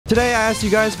Today I asked you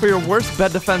guys for your worst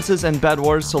bed defenses and bed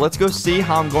wars, so let's go see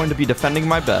how I'm going to be defending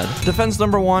my bed. Defense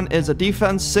number 1 is a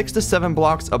defense 6 to 7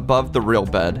 blocks above the real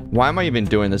bed. Why am I even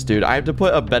doing this, dude? I have to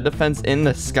put a bed defense in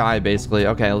the sky, basically.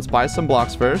 Okay, let's buy some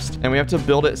blocks first, and we have to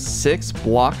build it 6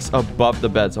 blocks above the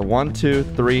bed. So 1, 2,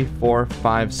 3, 4,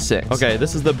 5, 6. Okay,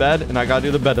 this is the bed, and I gotta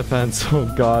do the bed defense.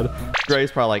 Oh god.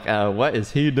 Gray's probably like, what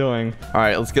is he doing? All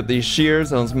right, let's get these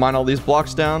shears and let's mine all these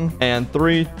blocks down. And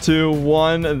 3, 2,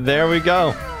 1, there we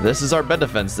go. This is our bed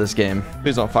defense this game.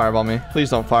 Please don't fireball me.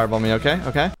 Please don't fireball me, okay?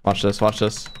 Okay. Watch this, watch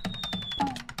this.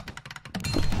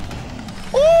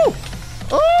 Ooh!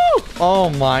 Ooh!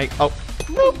 Oh my, oh.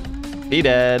 Boop. He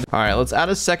dead. All right, let's add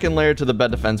a second layer to the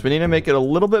bed defense. We need to make it a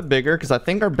little bit bigger because I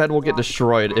think our bed will get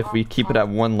destroyed if we keep it at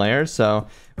 1 layer. So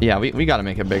yeah, we got to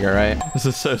make it bigger, right? This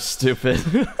is so stupid.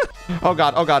 Oh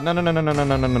god, oh god, no, no, no, no, no, no,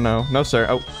 no, no, no, no, sir.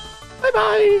 Oh,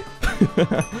 bye-bye.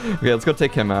 Okay, let's go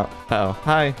take him out. Uh-oh,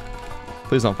 hi.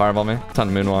 Please don't fireball me. It's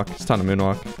time to moonwalk. It's time to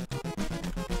moonwalk.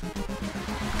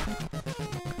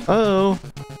 Oh.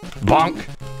 Bonk.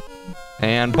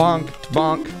 And bonk,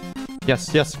 bonk.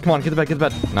 Yes, yes. Come on, get the bed, get the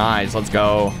bed. Nice, let's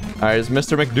go. All right, is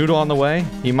Mr. McDoodle on the way?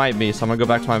 He might be, so I'm gonna go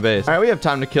back to my base. All right, we have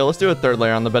time to kill. Let's do a 3rd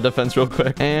layer on the bed defense real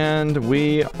quick. And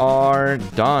we are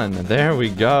done. There we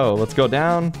go. Let's go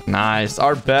down. Nice.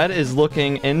 Our bed is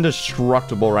looking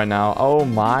indestructible right now. Oh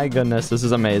my goodness, this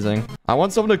is amazing. I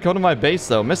want someone to come to my base,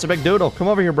 though. Mr. McDoodle, come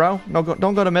over here, bro. No,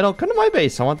 don't go to middle. Come to my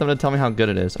base. I want them to tell me how good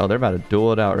it is. Oh, they're about to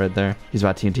duel it out right there. He's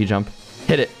about to TNT jump.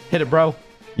 Hit it, bro.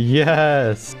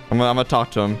 Yes. I'm gonna talk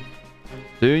to him.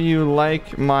 Do you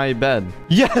like my bed?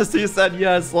 Yes, he said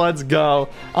yes. Let's go.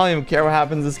 I don't even care what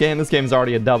happens this game. This game's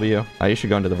already a W. Oh, you should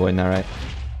go into the void now, right?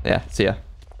 Yeah, see ya.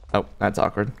 Oh, that's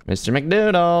awkward. Mr.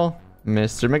 McDoodle.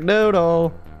 Mr.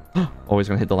 McDoodle. Oh, he's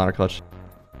gonna hit the ladder clutch.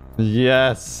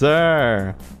 Yes,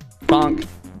 sir. Bonk.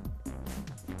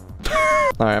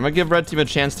 All right, I'm gonna give red team a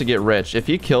chance to get rich. If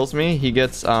he kills me, he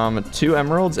gets 2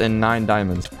 emeralds and 9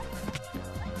 diamonds.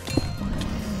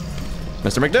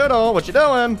 Mr. McDoodle, what you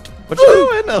doing? What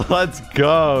you doing? Let's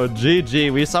go.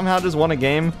 GG. We somehow just won a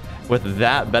game with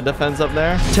that bed defense up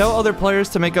there. Tell other players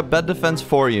to make a bed defense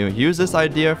for you. Use this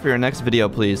idea for your next video,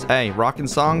 please. Hey, rockin'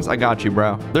 songs, I got you,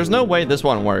 bro. There's no way this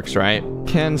one works, right?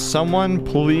 Can someone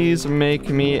please make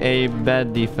me a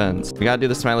bed defense? We gotta do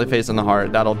the smiley face and the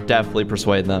heart. That'll definitely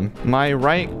persuade them. My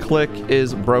right click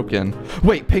is broken.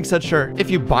 Wait, Pink said sure. If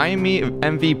you buy me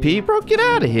MVP, bro, get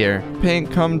out of here.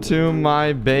 Pink, come to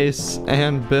my base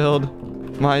and build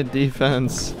my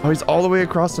defense. Oh, he's all the way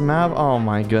across the map. Oh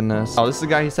my goodness. Oh, this is the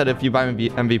guy he said if you buy me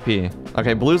MVP.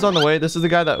 Okay, Blue's on the way. This is the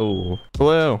guy that... Ooh.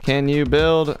 Blue, can you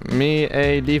build me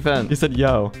a defense? He said,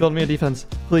 yo, build me a defense.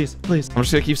 Please, please. I'm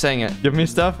just gonna keep saying it. Give me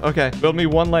stuff? Okay, build me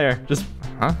 1 layer. Just...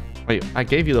 Huh? Wait, I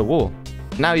gave you the wool.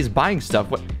 Now he's buying stuff.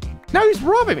 What? Now he's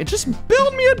robbing me. Just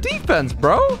build me a defense,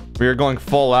 bro. We are going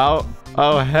full out.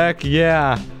 Oh, heck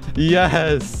yeah.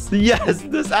 Yes, yes,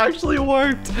 this actually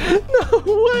worked. No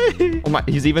way. Oh my,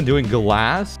 he's even doing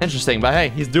glass. Interesting, but hey,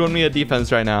 he's doing me a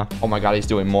defense right now. Oh my god, he's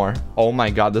doing more. Oh my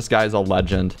god, this guy is a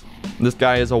legend. This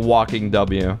guy is a walking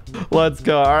W. Let's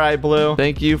go. All right, Blue.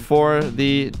 Thank you for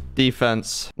the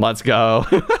defense. Let's go.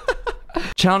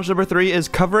 Challenge number 3 is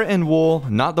cover it in wool,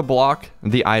 not the block,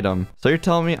 the item. So you're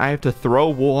telling me I have to throw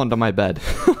wool onto my bed.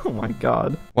 Oh my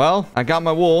god. Well, I got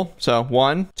my wool. So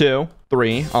 1, 2,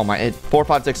 3. Oh my, 4,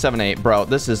 5, 6, 7, 8. Bro,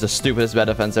 this is the stupidest bed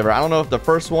defense ever. I don't know if the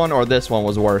first one or this one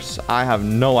was worse. I have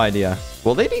no idea.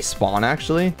 Will they despawn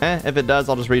actually? If it does,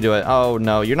 I'll just redo it. Oh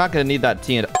no, you're not gonna need that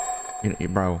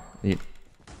bro.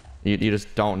 You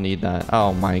just don't need that.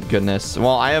 Oh my goodness.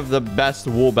 Well, I have the best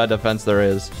wool bed defense there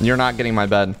is. You're not getting my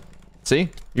bed. See?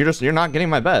 You're not getting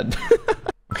my bed.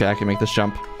 Okay, I can make this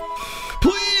jump.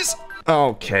 Please.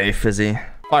 Okay, Fiizy.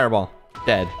 Fireball.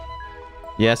 Dead.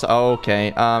 Yes,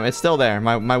 okay. It's still there.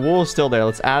 My wool is still there.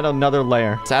 Let's add another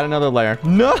layer. Let's add another layer.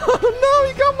 No, no,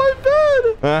 he got my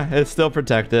bed. It's still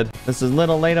protected. This is a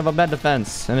little late of a bed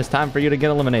defense, and it's time for you to get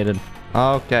eliminated.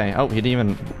 Okay. Oh, he didn't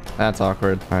even... That's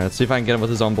awkward. All right, let's see if I can get him with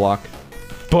his own block.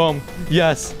 Boom.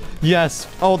 Yes. Yes.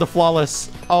 Oh, the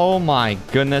flawless. Oh my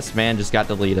goodness, man, just got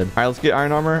deleted. All right, let's get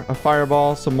iron armor, a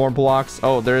fireball, some more blocks.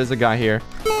 Oh, there is a guy here.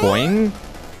 Boing.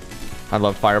 I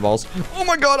love fireballs. Oh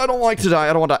my god, I don't like to die.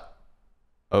 I don't want to die.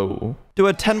 Oh. Do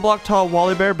a 10 block tall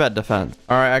Wally Bear bed defense.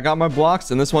 All right, I got my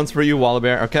blocks, and this one's for you, Wally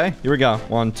Bear. Okay, here we go.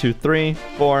 1, 2, 3,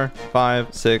 4,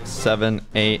 5, 6, 7,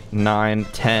 8, 9,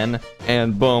 10.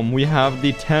 And boom, we have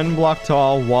the 10 block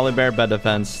tall Wally Bear bed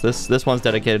defense. This one's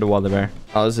dedicated to Wally Bear.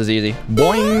 Oh, this is easy.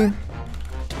 Boing.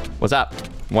 What's up?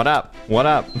 What up? What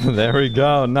up? There we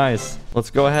go. Nice. Let's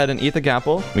go ahead and eat the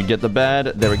gapple. We get the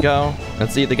bed. There we go.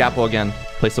 Let's eat the gapple again.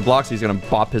 Place the blocks. He's going to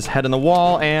bop his head in the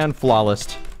wall and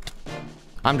flawless.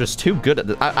 I'm just too good at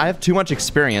this. I have too much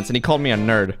experience, and he called me a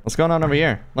nerd. What's going on over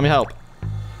here? Let me help.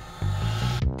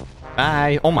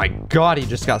 Bye. Oh my god, he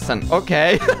just got sent.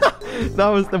 Okay. That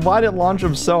was the... Why did it launch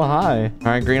him so high?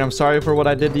 All right, Green, I'm sorry for what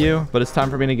I did to you, but it's time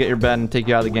for me to get your bed and take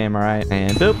you out of the game, all right?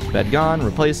 And boop, bed gone.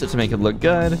 Replace it to make it look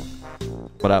good.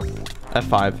 What up?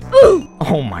 F5.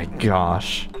 Oh my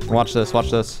gosh. Watch this,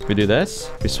 watch this. We do this.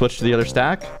 We switch to the other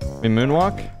stack. We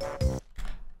moonwalk.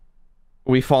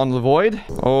 We fall into the void.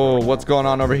 Oh, what's going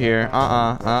on over here?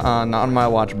 Not on my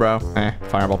watch, bro.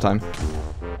 Fireball time.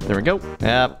 There we go.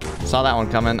 Yep. Saw that one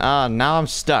coming. Now I'm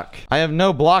stuck. I have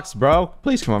no blocks, bro.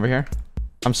 Please come over here.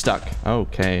 I'm stuck.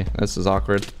 Okay. This is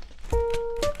awkward.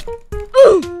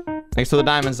 Thanks for the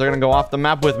diamonds. They're gonna go off the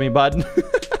map with me, bud.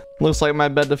 Looks like my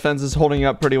bed defense is holding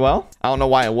up pretty well. I don't know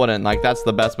why it wouldn't. Like, that's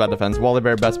the best bed defense. Wally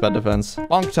Bear best bed defense.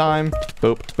 Bonk time.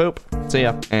 Boop, boop. See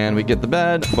ya. And we get the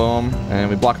bed. Boom. And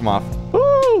we block him off.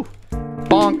 Woo!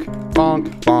 Bonk, bonk,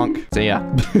 bonk. See ya.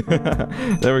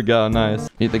 There we go. Nice.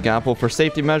 Need the gapple for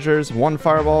safety measures. 1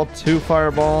 fireball, 2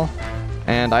 fireball.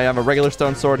 And I have a regular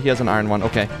stone sword. He has an iron one.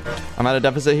 Okay. I'm at a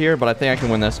deficit here, but I think I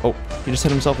can win this. Oh, he just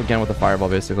hit himself again with a fireball,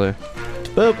 basically.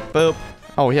 Boop, boop.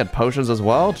 Oh, he had potions as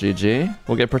well. GG.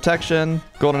 We'll get protection,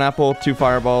 golden apple, 2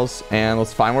 fireballs, and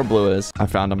let's find where blue is. I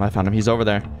found him. I found him. He's over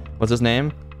there. What's his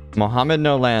name? Mohammed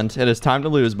No Land. It is time to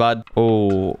lose, bud.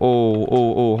 Oh.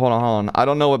 Hold on. I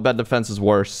don't know what bed defense is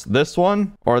worse. This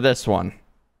one or this one?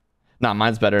 Nah,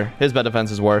 mine's better. His bed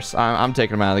defense is worse. I'm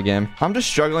taking him out of the game. I'm just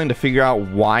struggling to figure out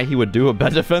why he would do a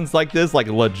bed defense like this, like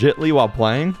legitly while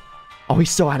playing. Oh,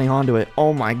 he's still adding on to it.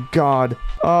 Oh my god.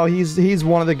 Oh, he's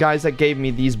one of the guys that gave me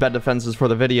these bed defenses for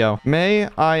the video. May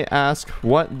I ask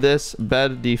what this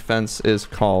bed defense is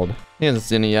called? He hasn't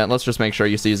seen it yet. Let's just make sure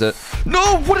he sees it.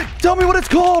 No! Tell me what it's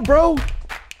called, bro!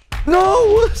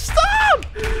 No! Stop!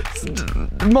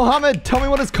 Mohammed, tell me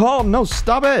what it's called. No,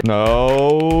 stop it.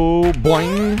 No.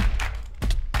 Boing.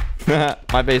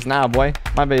 My base now, boy.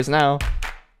 My base now.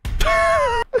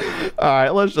 All right,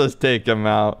 let's just take him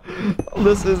out.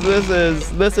 This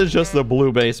is just the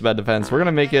blue base bed defense. We're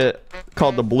gonna make it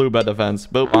called the blue bed defense.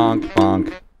 Boop, bonk,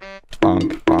 bonk,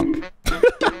 bonk, bonk.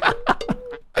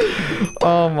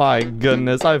 Oh my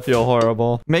goodness, I feel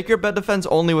horrible. Make your bed defense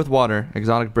only with water.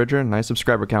 Exotic Bridger, nice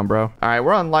subscriber count, bro. All right,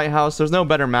 we're on Lighthouse. There's no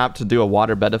better map to do a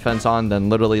water bed defense on than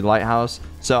literally Lighthouse.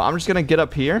 So I'm just gonna get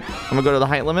up here. I'm gonna go to the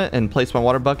height limit and place my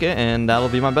water bucket, and that'll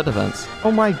be my bed defense.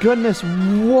 Oh my goodness,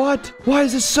 what? Why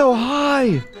is it so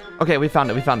high? Okay, we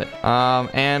found it.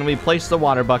 And we placed the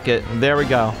water bucket. There we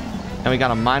go. And we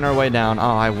gotta mine our way down.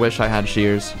 Oh, I wish I had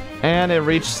shears. And it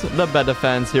reached the bed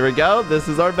defense. Here we go. This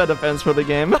is our bed defense for the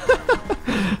game.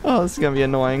 Oh, this is gonna be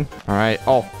annoying. All right.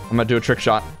 Oh, I'm gonna do a trick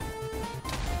shot.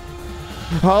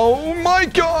 Oh my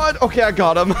god. Okay, I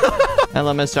got him.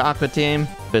 Hello, Mr. Aqua Team.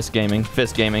 Fist gaming.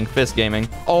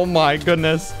 Oh my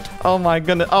goodness. Oh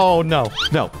no.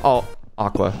 Oh,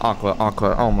 Aqua.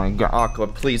 Oh my god, Aqua,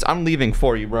 please. I'm leaving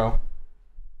for you, bro.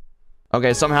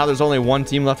 Okay, somehow there's only 1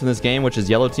 team left in this game, which is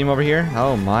yellow team over here.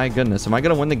 Oh my goodness. Am I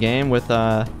gonna win the game with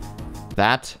that?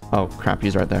 Oh crap,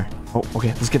 he's right there. Oh, okay,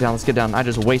 let's get down. I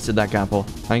just wasted that gapple.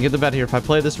 I can get the bed here if I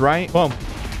play this right. Boom.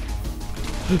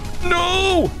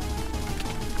 No!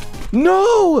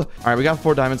 All right, we got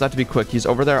 4 diamonds. I have to be quick. He's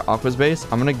over there at Aqua's base.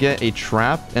 I'm gonna get a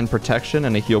trap and protection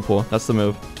and a heal pool. That's the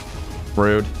move.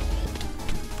 Rude.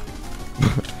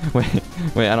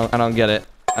 wait, I don't get it.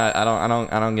 I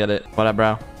don't get it. What up,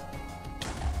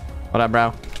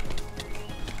 bro?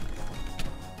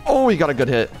 Oh, he got a good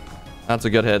hit. That's a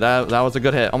good hit. That was a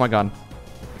good hit. Oh my god.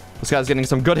 This guy's getting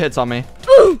some good hits on me.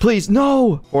 Please,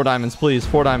 no! 4 diamonds, please.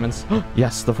 4 diamonds.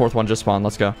 Yes, the 4th one just spawned.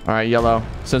 Let's go. All right, yellow.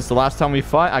 Since the last time we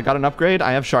fought, I got an upgrade.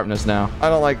 I have sharpness now. I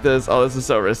don't like this. Oh, this is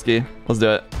so risky. Let's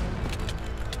do it.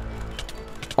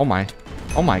 Oh my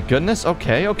goodness.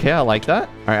 Okay, I like that.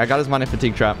 All right, I got his mining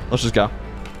fatigue trap. Let's just go.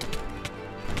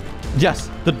 Yes.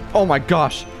 Oh my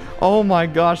gosh,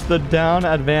 the down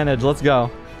advantage. Let's go.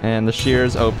 And the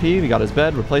shears OP. We got his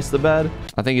bed. Replace the bed.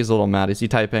 I think he's a little mad. Is he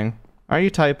typing? Are you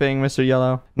typing, Mr.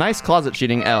 Yellow? Nice closet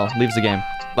cheating. L leaves the game.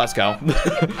 Let's go.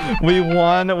 We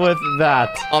won with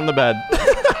that on the bed.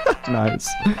 Nice.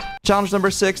 Challenge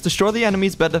number 6. Destroy the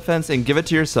enemy's bed defense and give it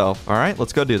to yourself. All right,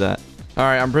 let's go do that. All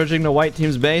right, I'm bridging the white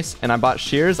team's base, and I bought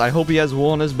shears. I hope he has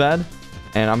wool in his bed.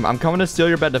 And I'm coming to steal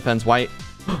your bed defense, white.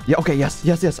 Yeah, okay,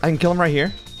 yes. I can kill him right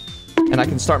here. And I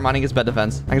can start mining his bed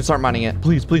defense. I can start mining it.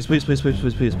 Please. Let's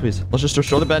just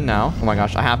destroy the bed now. Oh my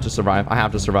gosh, I have to survive. How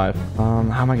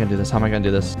am I gonna do this? I'm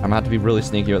gonna have to be really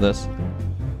sneaky with this.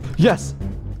 Yes,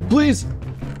 please.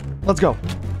 Let's go.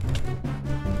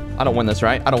 I don't win this,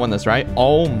 right?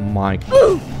 Oh my.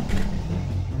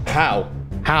 How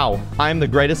How? I'm the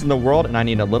greatest in the world, and I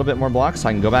need a little bit more blocks so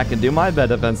I can go back and do my bed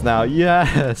defense now.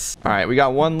 Yes. All right, we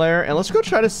got one layer, and let's go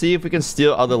try to see if we can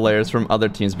steal other layers from other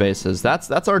teams' bases. That's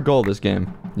our goal this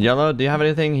game. Yellow, do you have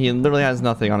anything? He literally has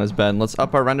nothing on his bed. Let's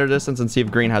up our render distance and see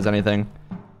if green has anything.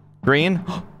 Green?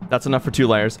 That's enough for 2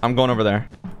 layers. I'm going over there.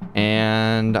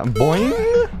 And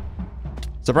boing.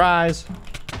 Surprise.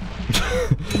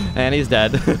 And he's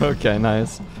dead. Okay,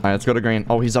 nice. All right, let's go to green.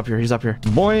 Oh, he's up here. He's up here.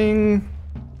 Boing.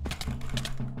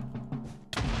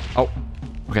 Oh,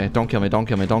 okay. Don't kill me. Don't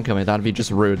kill me. Don't kill me. That'd be just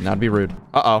rude. That'd be rude.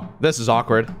 Uh-oh. This is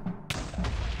awkward.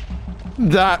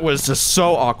 That was just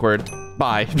so awkward.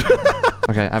 Bye.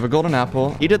 Okay, I have a golden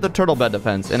apple. He did the turtle bed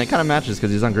defense, and it kind of matches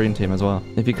because he's on green team as well.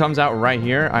 If he comes out right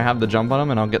here, I have the jump on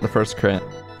him, and I'll get the first crit.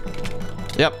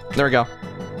 Yep, there we go.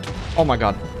 Oh my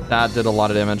god. That did a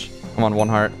lot of damage. I'm on 1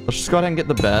 heart. Let's just go ahead and get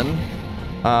the bed.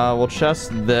 We'll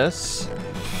chest this.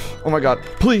 Oh my god.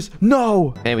 Please.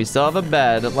 No. And we still have a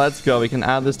bed. Let's go. We can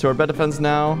add this to our bed defense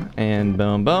now. And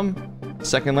boom, boom.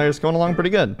 Second layer is going along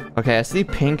pretty good. Okay, I see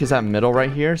pink is at middle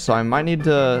right here. So I might need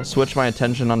to switch my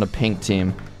attention on the pink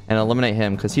team and eliminate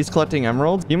him because he's collecting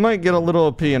emeralds. He might get a little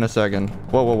OP in a second.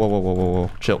 Whoa, whoa, whoa, whoa, whoa, whoa,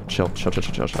 whoa. Chill, chill, chill, chill,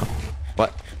 chill, chill, chill.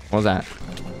 What? What was that?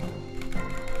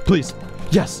 Please.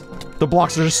 Yes. The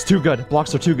blocks are just too good.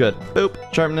 Blocks are too good. Boop.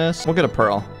 Sharpness. We'll get a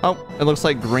pearl. Oh, it looks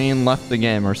like green left the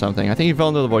game or something. I think he fell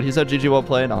into the void. He said GG, well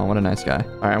played. Oh, what a nice guy.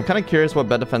 All right, I'm kind of curious what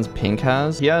bed defense pink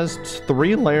has. He has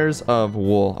 3 layers of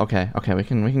wool. Okay, okay, we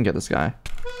can get this guy.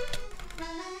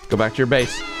 Go back to your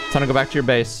base. Time to go back to your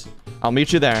base. I'll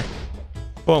meet you there.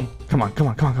 Boom. Come on, come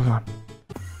on, come on, come on.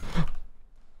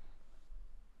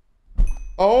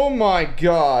 Oh my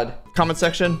god. Comment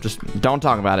section, just don't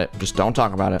talk about it. Just don't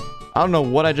talk about it. I don't know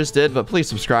what I just did, but please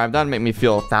subscribe. That'd make me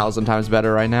feel 1,000 times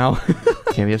better right now.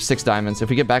 Okay, we have 6 diamonds. If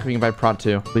we get back, we can buy prod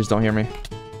 2. Please don't hear me.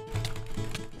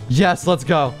 Yes, let's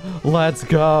go. Let's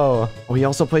go. Oh, he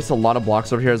also placed a lot of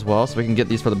blocks over here as well, so we can get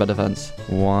these for the bed defense.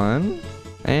 1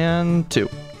 and 2.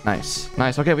 Nice.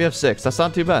 Nice. Okay, we have 6. That's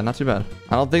not too bad. Not too bad.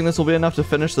 I don't think this will be enough to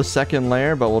finish the second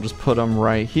layer, but we'll just put them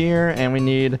right here. And we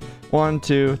need 1,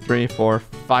 2, 3, 4,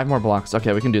 5 more blocks.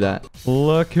 Okay, we can do that.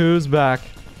 Look who's back.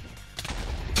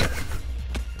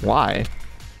 Why?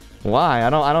 Why? I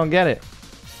don't get it.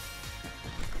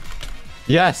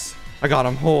 Yes. I got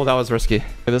him. Oh, that was risky. Okay,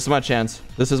 this is my chance.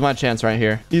 This is my chance right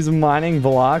here. He's mining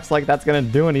blocks like that's gonna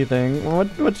do anything.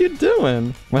 What you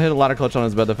doing? I'm gonna hit a ladder clutch on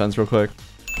his bed defense real quick.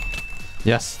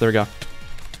 Yes, there we go.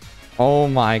 Oh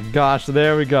my gosh,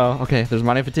 there we go. Okay, there's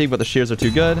mining fatigue, but the shears are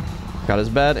too good. Got his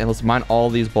bed, and let's mine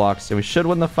all these blocks. And we should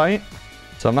win the fight.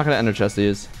 So I'm not gonna ender chest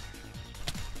these.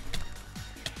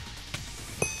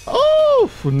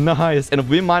 Nice. And if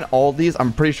we mine all these,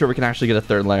 I'm pretty sure we can actually get a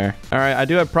 3rd layer. All right, I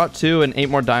do have prot 2 and 8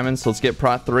 more diamonds, so let's get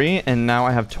prot 3. And now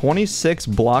I have 26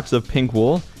 blocks of pink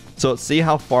wool. So let's see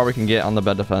how far we can get on the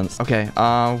bed defense. Okay,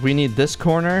 we need this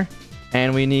corner,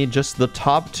 and we need just the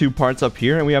top 2 parts up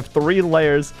here. And we have 3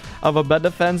 layers of a bed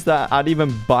defense that I'd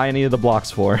even buy any of the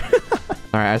blocks for.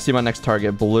 All right, I see my next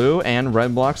target. Blue and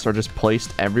red blocks are just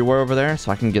placed everywhere over there,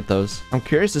 so I can get those. I'm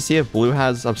curious to see if blue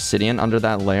has obsidian under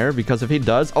that layer, because if he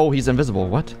does... Oh, he's invisible.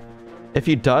 What? If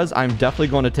he does, I'm definitely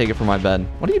going to take it from my bed.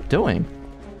 What are you doing?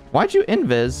 Why'd you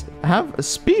invis have a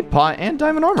speed pot and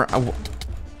diamond armor?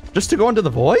 Just to go into the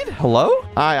void? Hello?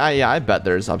 Yeah, I bet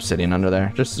there's obsidian under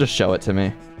there. Just show it to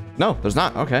me. No, there's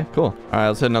not. Okay, cool. All right,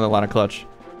 let's hit another ladder clutch.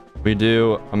 We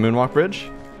do a moonwalk bridge.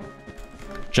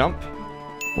 Jump.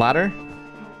 Ladder.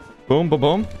 Boom, boom,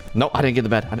 boom. No, I didn't get the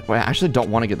bed. I actually don't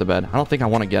want to get the bed. I don't think I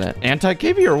want to get it.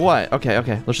 Anti-KP or what? Okay,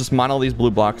 okay. Let's just mine all these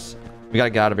blue blocks. We gotta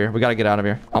get out of here. We gotta get out of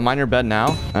here. I'll mine your bed now.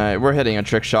 All right, we're hitting a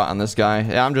trick shot on this guy.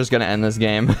 Yeah, I'm just gonna end this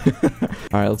game. All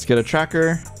right, let's get a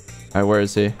tracker. All right, where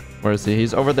is he? Where is he?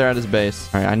 He's over there at his base.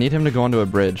 All right, I need him to go onto a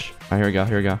bridge. All right, here we go.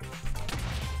 Here we go.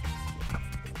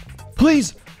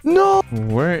 Please. No.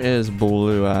 Where is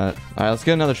blue at? All right, let's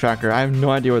get another tracker. I have no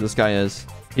idea where this guy is.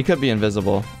 He could be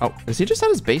invisible. Oh, is he just at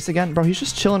his base again? Bro, he's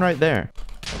just chilling right there.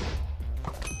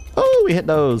 Oh, we hit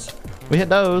those. We hit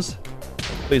those.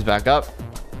 Please back up.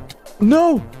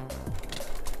 No.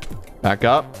 Back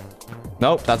up.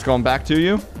 Nope, that's going back to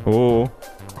you. Ooh.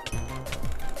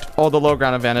 Oh, the low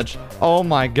ground advantage. Oh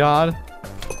my god.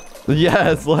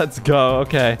 Yes, let's go.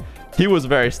 Okay. He was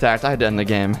very stacked. I had to end the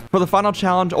game. For the final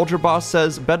challenge, Ultra Boss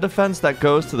says bed defense that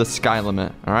goes to the sky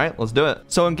limit. All right, let's do it.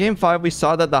 So in game 5, we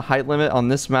saw that the height limit on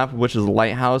this map, which is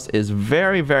Lighthouse, is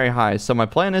very, very high. So my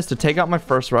plan is to take out my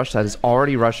first rush that is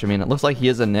already rushing me. And it looks like he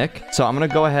is a Nick. So I'm going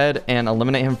to go ahead and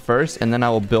eliminate him first. And then I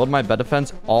will build my bed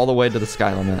defense all the way to the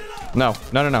sky limit. No,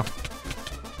 no, no, no.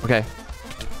 Okay.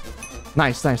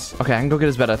 Nice, nice. Okay, I can go get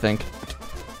his bed, I think.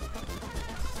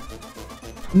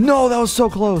 No, that was so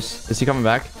close. Is he coming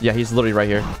back? Yeah, he's literally right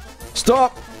here.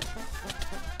 Stop.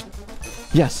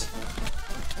 Yes.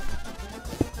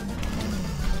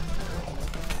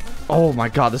 Oh my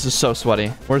god, this is so sweaty.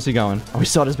 Where's he going? Oh, he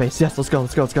still at his base. Yes, let's go,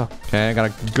 let's go, let's go. Okay, I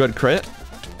got a good crit.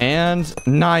 And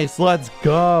nice, let's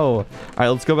go. All right,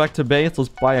 let's go back to base. Let's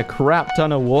buy a crap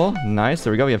ton of wool. Nice,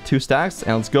 there we go. We have 2 stacks.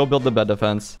 And let's go build the bed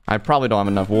defense. I probably don't have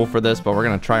enough wool for this, but we're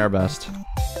going to try our best.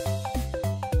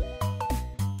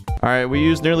 All right, we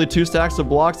used nearly 2 stacks of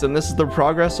blocks, and this is the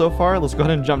progress so far. Let's go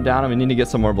ahead and jump down, and we need to get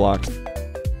some more blocks.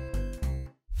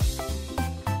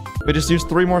 We just used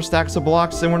 3 more stacks of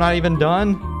blocks, and we're not even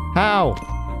done? How?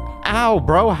 Ow,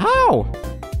 bro, how?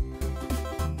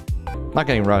 Not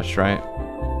getting rushed, right?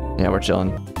 Yeah, we're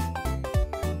chilling.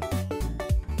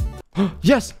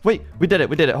 Yes! Wait, we did it,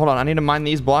 we did it. Hold on, I need to mine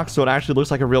these blocks so it actually looks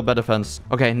like a real bed defense.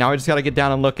 Okay, now we just gotta get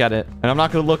down and look at it. And I'm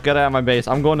not gonna look at it at my base.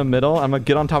 I'm going to middle. I'm gonna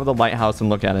get on top of the lighthouse and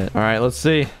look at it. All right, let's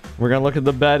see. We're gonna look at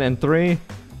the bed in 3,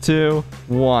 2,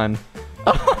 1.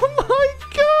 Oh my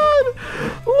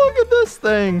god! Look at this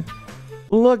thing.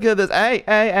 Look at this. Hey,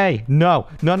 hey, hey. No.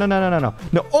 No, no, no, no, no, no.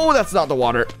 No. Oh, that's not the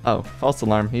water. Oh, false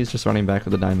alarm. He's just running back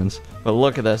with the diamonds. But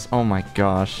look at this. Oh my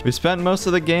gosh. We spent most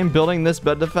of the game building this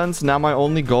bed defense. Now my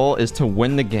only goal is to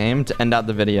win the game to end out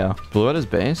the video. Blue at his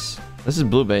base? This is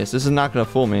blue base. This is not going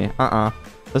to fool me.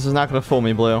 This is not going to fool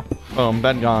me, blue. Boom,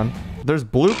 bed gone. There's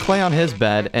blue clay on his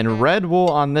bed and red wool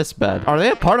on this bed. Are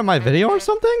they a part of my video or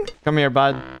something? Come here,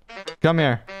 bud. Come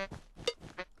here.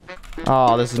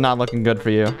 Oh, this is not looking good for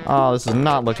you. Oh, this is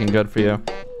not looking good for you.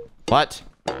 What?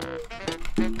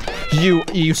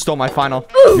 You stole my final.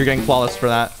 You're getting flawless for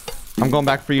that. I'm going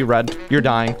back for you, red. You're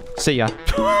dying. See ya.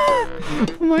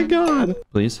 Oh my god.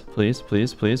 Please, please,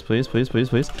 please, please, please, please, please,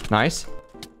 please. Nice.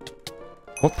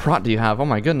 What prot do you have? Oh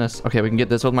my goodness. Okay, we can get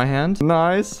this with my hand.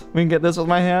 Nice. We can get this with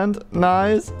my hand.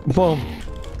 Nice. Boom.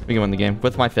 We can win the game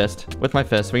with my fist. With my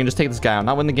fist. We can just take this guy out.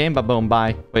 Not win the game, but boom,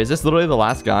 bye. Wait, is this literally the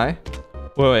last guy?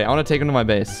 Wait, I want to take him to my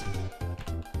base.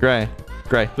 Gray.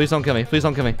 Gray, please don't kill me. Please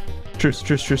don't kill me. Truce,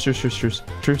 truce, truce, truce, truce, truce,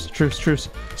 truce, truce, truce.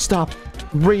 Stop.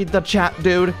 Read the chat,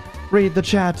 dude. Read the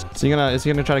chat. Is he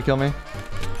gonna try to kill me?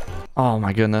 Oh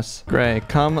my goodness. Gray,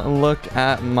 come look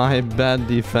at my bed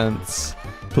defense,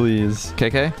 please.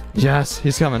 KK? Yes,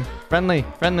 he's coming. Friendly,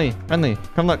 friendly, friendly.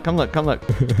 Come look, come look, come look.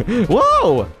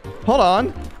 Whoa! Hold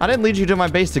on. I didn't lead you to my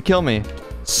base to kill me.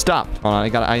 Stop.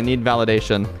 Hold on, I need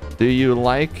validation. Do you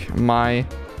like my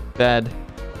bed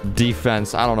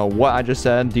defense? I don't know what I just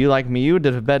said. Do you like me? You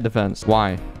did bed defense.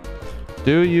 Why?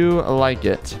 Do you like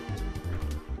it?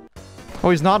 Oh,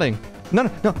 he's nodding. No,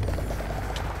 no, no.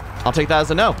 I'll take that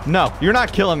as a no. No, you're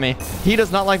not killing me. He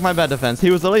does not like my bed defense. He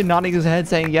was literally nodding his head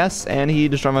saying yes, and he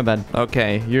destroyed my bed.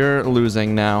 Okay, you're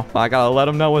losing now. I gotta let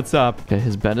him know what's up. Okay,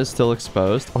 his bed is still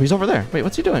exposed. Oh, he's over there. Wait,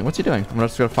 what's he doing? What's he doing? I'm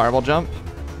just gonna fireball jump.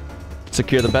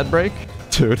 Secure the bed break.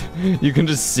 Dude, you can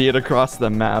just see it across the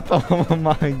map. Oh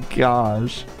my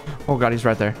gosh. Oh god, he's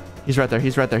right there. He's right there.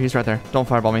 He's right there. He's right there. Don't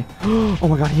fireball me. Oh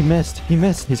my god, he missed. He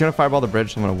missed. He's gonna fireball the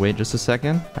bridge. I'm gonna wait just a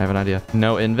second. I have an idea.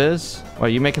 No invis.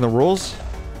 Wait, you making the rules?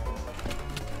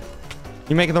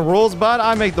 You making the rules, bud?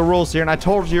 I make the rules here, and I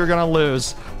told you you're gonna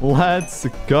lose. Let's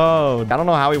go. I don't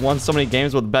know how he won so many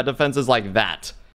games with bed defenses like that.